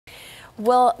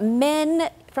Well, men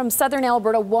from southern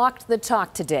Alberta walked the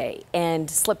talk today and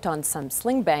slipped on some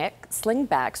slingbacks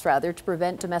to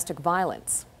prevent domestic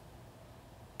violence.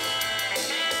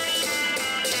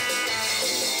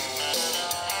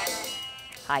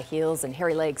 High heels and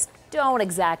hairy legs don't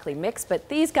exactly mix, but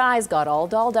these guys got all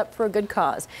dolled up for a good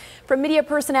cause. From media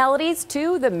personalities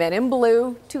to the men in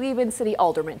blue to even city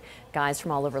aldermen. Guys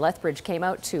from all over Lethbridge came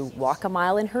out to walk a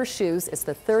mile in her shoes. It's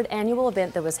the third annual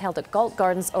event that was held at Galt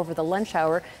Gardens over the lunch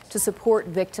hour to support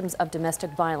victims of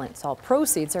domestic violence. All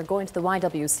proceeds are going to the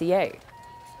YWCA.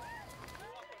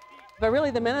 But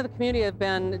really, the men of the community have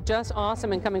been just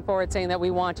awesome in coming forward saying that we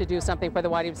want to do something for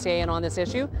the YWCA and on this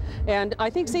issue. And I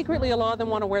think secretly a lot of them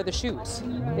want to wear the shoes,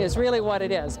 is really what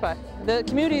it is. But the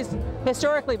community's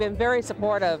historically been very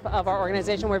supportive of our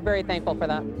organization. We're very thankful for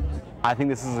that. I think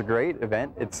this is a great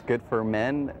event. It's good for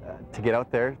men to get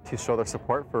out there to show their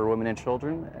support for women and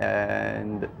children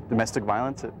and domestic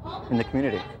violence in the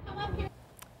community.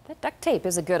 That duct tape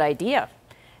is a good idea.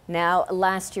 Now,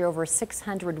 last year, over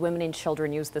 600 women and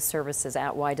children used the services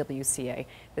at YWCA.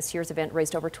 This year's event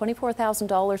raised over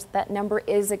 $24,000. That number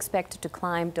is expected to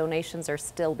climb. Donations are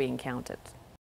still being counted.